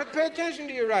 They don't have to pay attention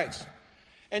to your rights.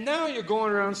 And now you're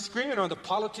going around screaming on the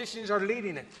politicians are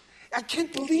leading it. I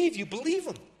can't believe you believe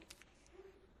them.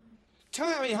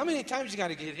 Tell me, how many times you got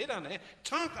to get hit on the head?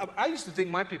 I used to think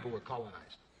my people were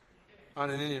colonized on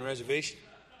an Indian reservation,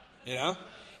 you know?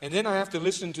 And then I have to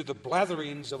listen to the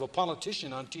blatherings of a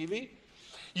politician on TV.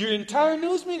 Your entire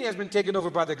news media has been taken over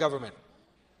by the government.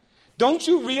 Don't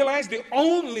you realize the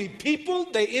only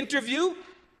people they interview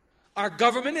are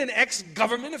government and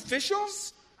ex-government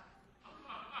officials?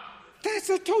 That's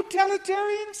a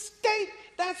totalitarian state.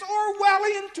 That's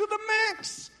Orwellian to the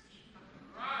max.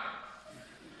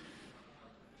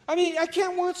 I mean, I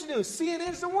can't watch the news.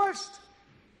 CNN's the worst.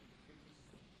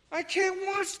 I can't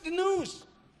watch the news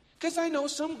because I know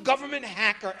some government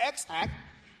hack or ex-hack,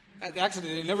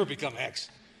 actually they never become ex,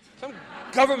 some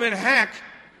government hack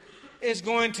is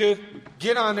going to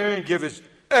get on there and give his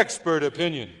expert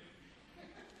opinion.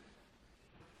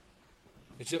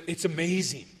 It's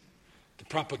amazing, the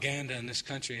propaganda in this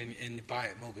country and by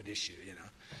at Mogadishu, you know.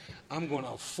 I'm going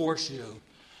to force you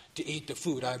to eat the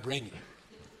food I bring you.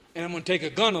 And I'm going to take a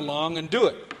gun along and do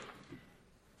it.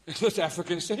 And those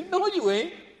Africans say, no, you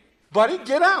ain't. Buddy,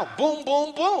 get out. Boom,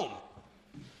 boom, boom.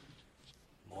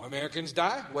 More Americans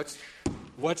die.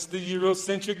 What's the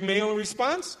Eurocentric male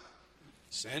response?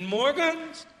 Send more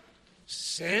guns.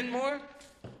 Send more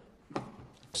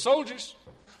soldiers.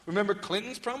 Remember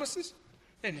Clinton's promises?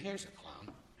 And here's a clown.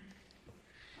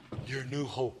 Your new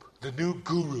hope, the new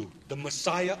guru, the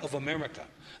Messiah of America.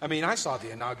 I mean, I saw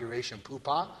the inauguration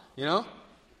poo-pah, you know?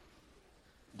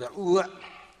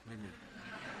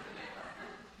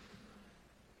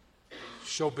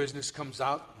 Show business comes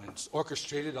out and it's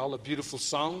orchestrated, all the beautiful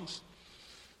songs,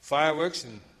 fireworks,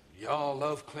 and y'all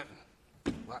love Clinton.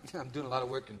 Well, I'm doing a lot of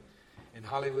work in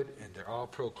Hollywood, and they're all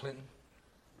pro-Clinton.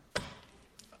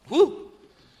 Woo!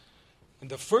 And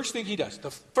the first thing he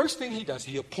does,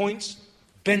 he appoints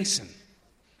Benson.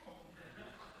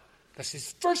 That's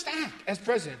his first act as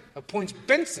president, appoints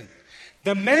Benson,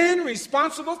 the man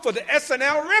responsible for the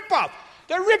SNL ripoff.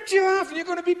 They ripped you off, and you're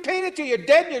going to be paying it till you're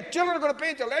dead, and your children are going to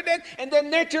pay until they're dead, and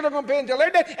then their children are going to pay until they're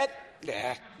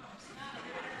dead.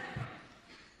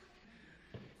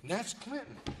 And that's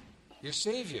Clinton, your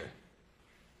savior.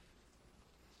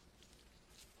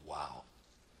 Wow.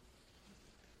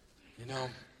 You know,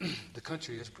 the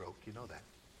country is broke, you know that.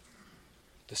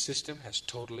 The system has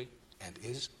totally and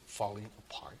is falling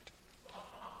apart.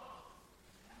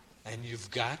 And you've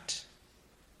got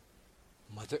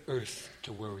Mother Earth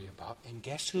to worry about. And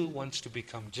guess who wants to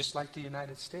become just like the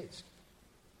United States?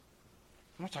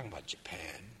 I'm not talking about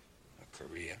Japan or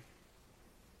Korea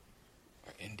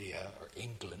or India or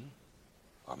England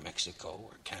or Mexico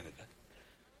or Canada.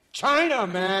 China,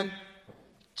 man.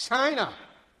 China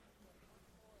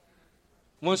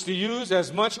wants to use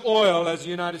as much oil as the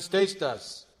United States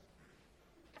does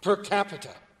per capita.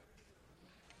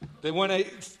 They want to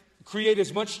create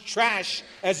as much trash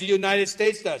as the United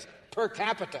States does per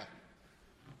capita.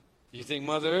 You think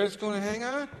Mother Earth's going to hang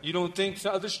on? You don't think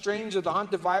the other strains of the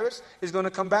hantavirus is going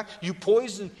to come back? You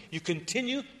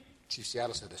continue, see,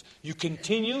 Seattle said this, you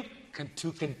continue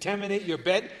to contaminate your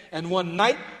bed, and one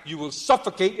night you will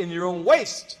suffocate in your own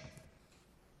waste.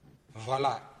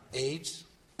 Voila. AIDS,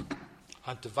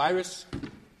 hantavirus,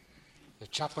 they're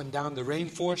chopping down the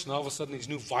rainforest, and all of a sudden these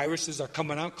new viruses are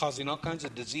coming out, causing all kinds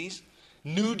of disease,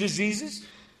 new diseases.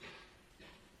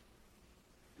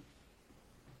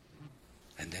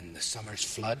 And then the summer's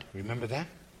flood, remember that?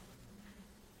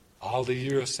 All the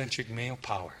Eurocentric male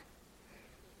power.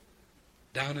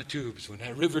 Down the tubes when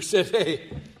that river said, hey,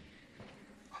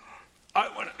 I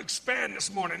want to expand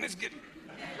this morning. It's getting...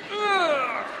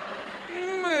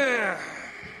 man.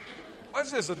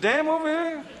 What's this, a dam over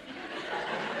here?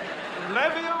 A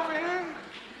levee over here?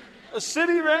 A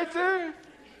city right there?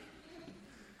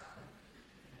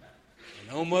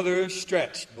 No Mother Earth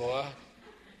stretched, boy.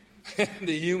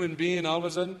 The human being all of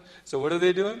a sudden. So what are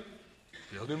they doing?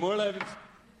 Building more levees.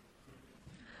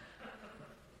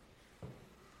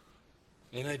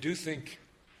 And I do think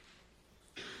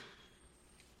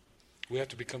we have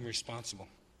to become responsible.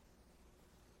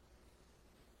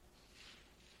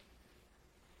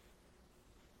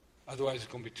 Otherwise, it's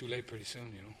going to be too late pretty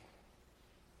soon, you know.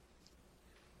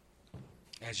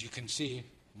 As you can see,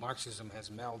 Marxism has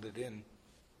melded in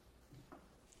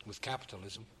with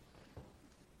capitalism.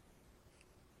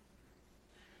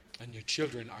 And your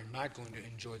children are not going to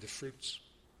enjoy the fruits.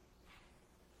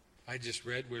 I just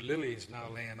read where Lilly is now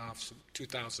laying off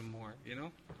 2,000 more, you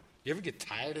know. You ever get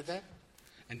tired of that?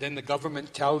 And then the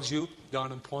government tells you the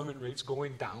unemployment rate's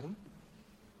going down.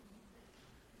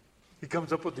 He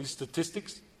comes up with these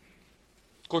statistics.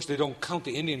 Of course, they don't count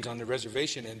the Indians on the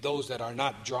reservation and those that are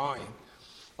not drawing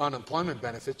unemployment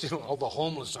benefits. You know, all the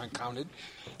homeless aren't counted.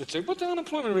 They say, but the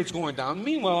unemployment rate's going down.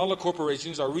 Meanwhile, all the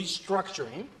corporations are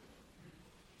restructuring,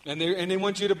 and they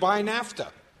want you to buy NAFTA.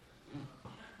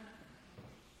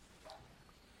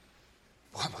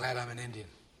 Boy, I'm glad I'm an Indian.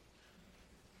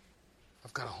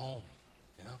 I've got a home,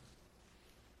 you know,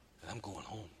 and I'm going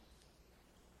home.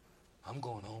 I'm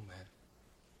going home, man,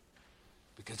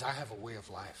 because I have a way of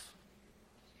life.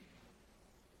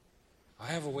 I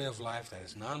have a way of life that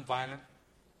is nonviolent,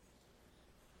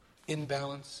 in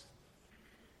balance,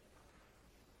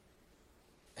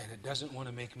 and it doesn't want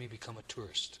to make me become a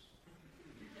tourist.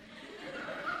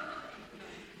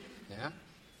 Yeah?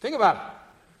 Think about it.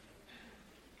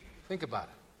 Think about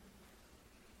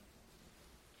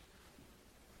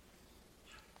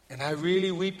it. And I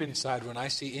really weep inside when I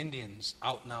see Indians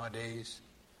out nowadays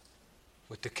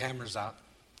with the cameras out,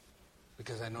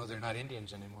 because I know they're not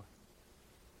Indians anymore.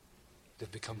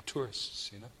 They've become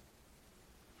tourists, you know.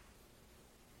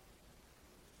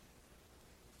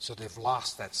 So they've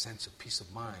lost that sense of peace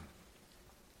of mind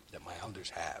that my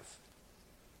elders have.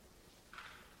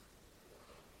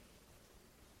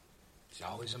 It's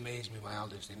always amazed me, my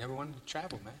elders. They never wanted to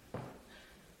travel, man.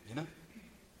 You know?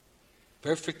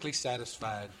 Perfectly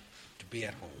satisfied to be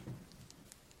at home.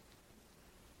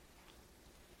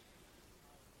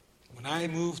 When I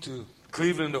moved to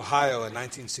Cleveland, Ohio in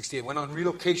 1968, went on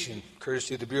relocation,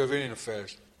 courtesy of the Bureau of Indian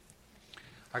Affairs.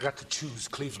 I got to choose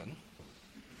Cleveland.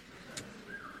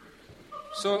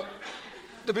 So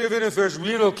the Bureau of Indian Affairs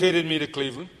relocated me to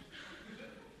Cleveland.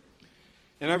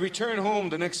 And I returned home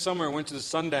the next summer. I went to the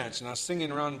Sundance, and I was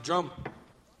singing around the drum.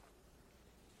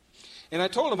 And I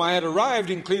told them I had arrived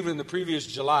in Cleveland the previous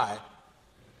July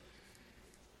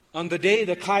on the day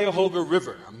the Cuyahoga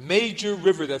River, a major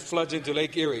river that floods into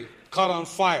Lake Erie, caught on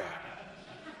fire.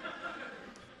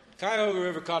 Cuyahoga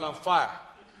River caught on fire.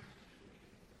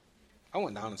 I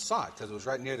went down and saw it because it was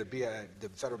right near the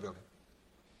federal building.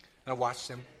 And I watched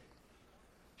them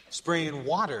spraying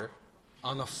water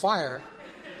on the fire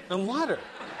and water.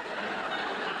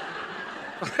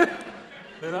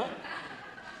 You know?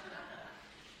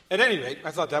 At any rate,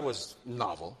 I thought that was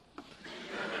novel.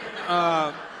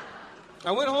 I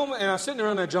went home and I was sitting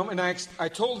around the drum, and I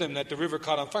told them that the river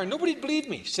caught on fire. Nobody believed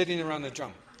me sitting around the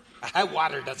drum.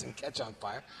 Water doesn't catch on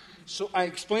fire. So I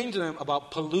explained to them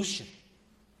about pollution.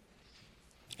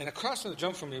 And across the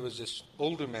drum from me was this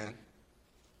older man,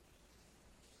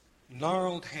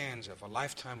 gnarled hands of a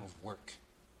lifetime of work.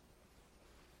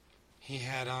 He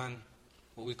had on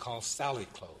what we call Sally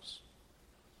clothes.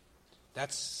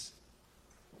 That's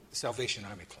Salvation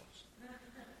Army clothes.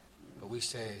 But we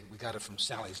say we got it from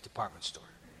Sally's department store.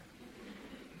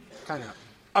 Kind of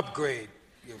upgrade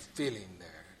your feeling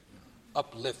there.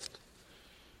 Uplift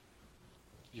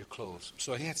your clothes.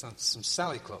 So he had some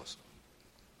Sally clothes.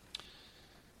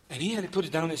 And he had to put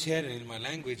it down his head, and in my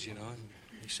language, you know, and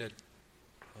he said,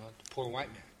 the poor white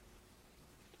man.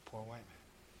 The poor white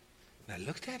man. And I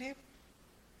looked at him.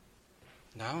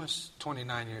 Now I was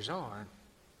 29 years old. I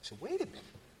said, wait a minute.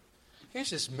 Here's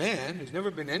this man who's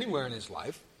never been anywhere in his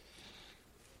life,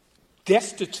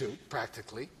 destitute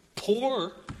practically,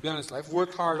 poor beyond his life,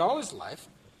 worked hard all his life,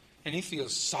 and he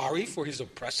feels sorry for his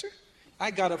oppressor?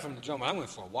 I got up from the drum. I went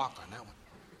for a walk on that one.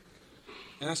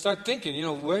 And I started thinking,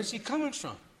 where's he coming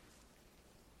from?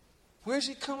 Where's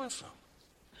he coming from?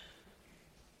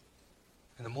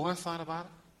 And the more I thought about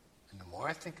it, and the more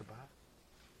I think about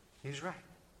it, he's right.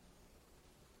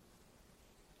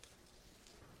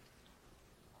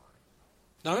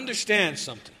 Now understand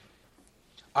something.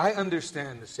 I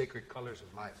understand the sacred colors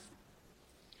of life.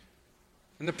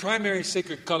 And the primary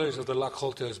sacred colors of the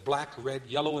Lakota is black, red,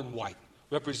 yellow, and white,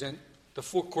 represent the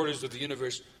four quarters of the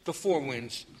universe, the four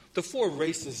winds, the four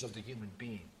races of the human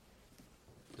being,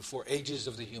 the four ages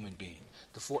of the human being,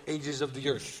 the four ages of the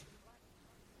earth.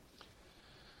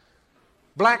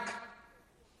 Black,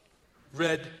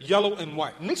 red, yellow, and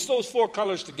white. Mix those four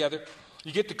colors together,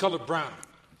 you get the color brown,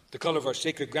 the color of our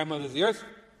sacred grandmother of the earth,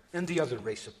 and the other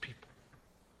race of people.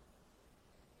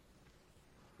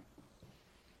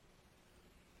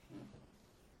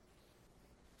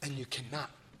 And you cannot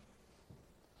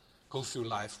go through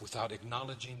life without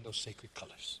acknowledging those sacred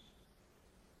colors.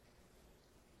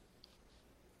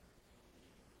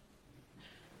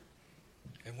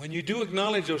 And when you do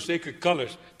acknowledge those sacred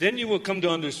colors, then you will come to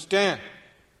understand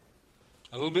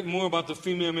a little bit more about the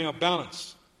female-male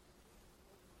balance.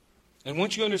 And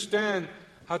once you understand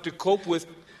how to cope with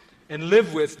and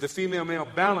live with the female-male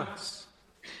balance,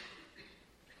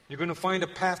 you're going to find a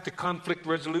path to conflict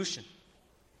resolution.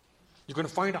 You're going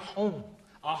to find a home.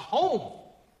 A home.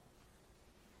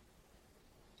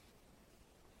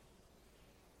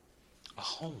 A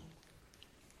home.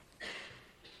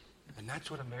 And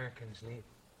that's what Americans need.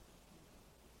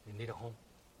 You need a home.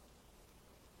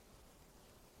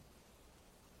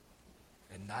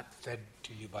 And not fed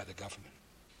to you by the government.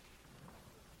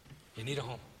 You need a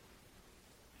home.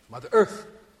 Mother Earth.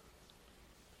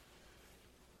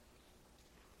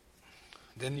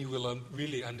 Then you will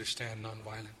really understand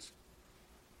nonviolence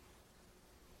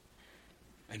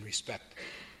and respect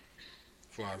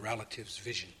for our relatives'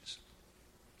 visions.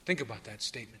 Think about that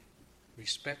statement.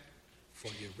 Respect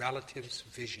for your relatives'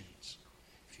 visions.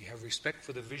 If you have respect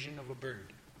for the vision of a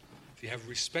bird, if you have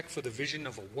respect for the vision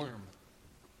of a worm,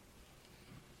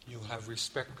 you'll have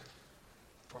respect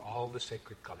for all the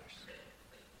sacred colors.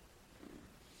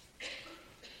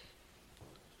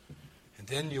 And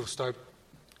then you'll start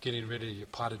getting rid of your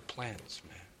potted plants,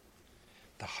 man.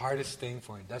 The hardest thing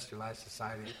for industrialized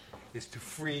society is to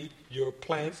free your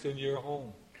plants in your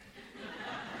home.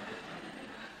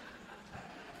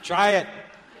 Try it.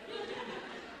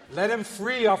 Let them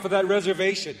free off of that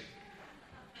reservation.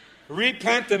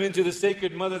 Replant them into the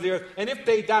sacred Mother of the Earth. And if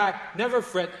they die, never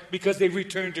fret, because they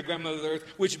return to Grandmother of the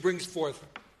Earth, which brings forth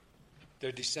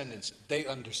their descendants. They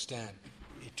understand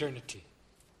eternity.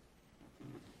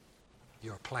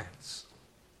 Your plants.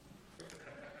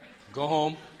 Go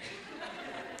home.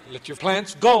 Let your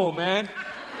plants go, man.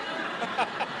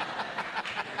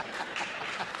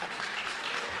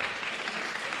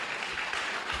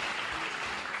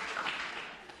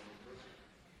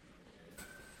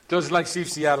 Just like Steve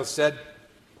Seattle said,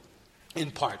 in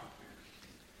part,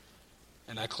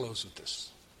 and I close with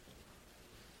this.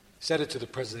 He said it to the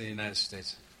President of the United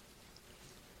States.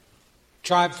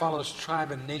 Tribe follows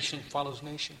tribe and nation follows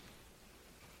nation.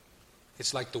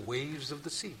 It's like the waves of the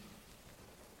sea.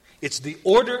 It's the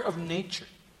order of nature.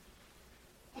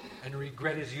 And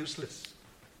regret is useless.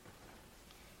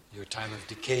 Your time of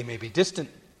decay may be distant,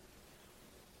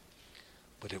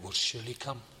 but it will surely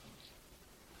come.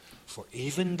 For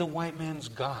even the white man's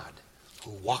God,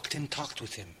 who walked and talked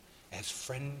with him as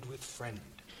friend with friend,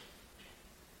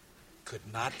 could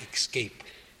not escape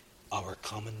our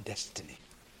common destiny.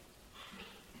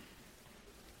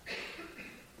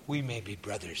 We may be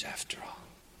brothers after all.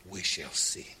 We shall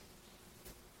see.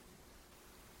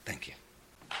 Thank you.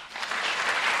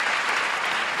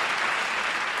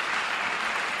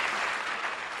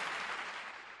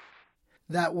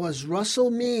 That was Russell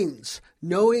Means,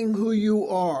 Knowing Who You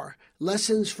Are,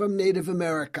 Lessons from Native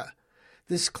America.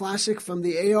 This classic from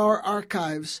the AR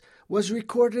archives was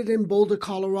recorded in Boulder,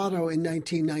 Colorado in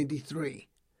 1993.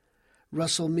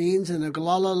 Russell Means, an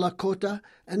Oglala Lakota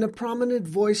and a prominent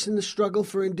voice in the struggle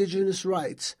for indigenous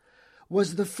rights,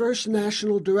 was the first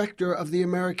national director of the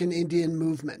American Indian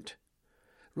Movement.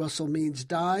 Russell Means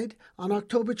died on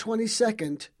October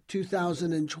 22,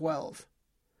 2012.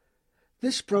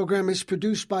 This program is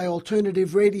produced by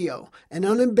Alternative Radio, an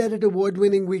unembedded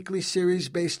award-winning weekly series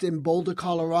based in Boulder,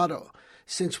 Colorado.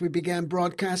 Since we began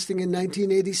broadcasting in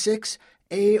 1986,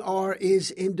 AR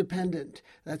is independent.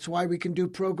 That's why we can do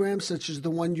programs such as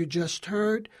the one you just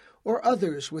heard, or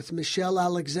others with Michelle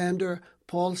Alexander,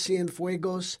 Paul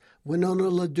Cienfuegos, Winona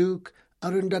LaDuke,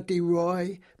 Arundhati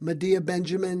Roy, Medea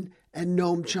Benjamin, and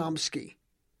Noam Chomsky.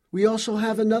 We also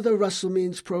have another Russell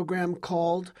Means program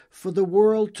called For the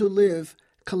World to Live,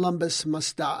 Columbus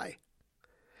Must Die.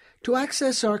 To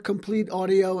access our complete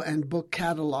audio and book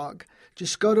catalog,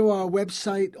 just go to our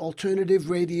website,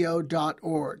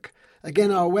 alternativeradio.org.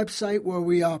 Again, our website where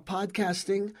we are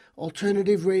podcasting,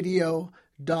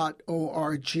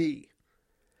 alternativeradio.org.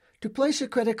 To place a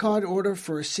credit card order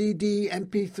for a CD,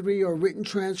 MP3, or written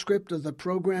transcript of the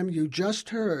program you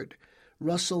just heard,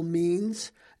 Russell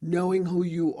Means, Knowing Who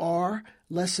You Are,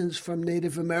 Lessons from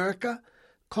Native America,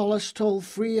 call us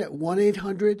toll-free at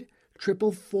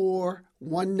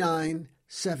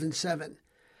 1-800-444-1977.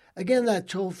 Again, that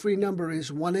toll-free number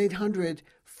is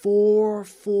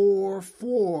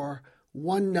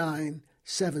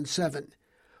 1-800-444-1977.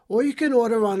 Or you can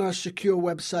order on our secure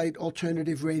website,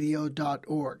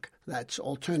 alternativeradio.org. That's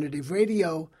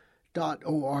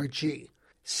alternativeradio.org.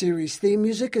 Series theme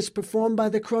music is performed by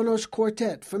the Kronos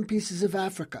Quartet from Pieces of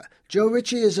Africa. Joe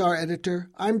Ritchie is our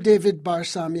editor. I'm David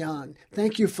Barsamian.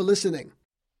 Thank you for listening.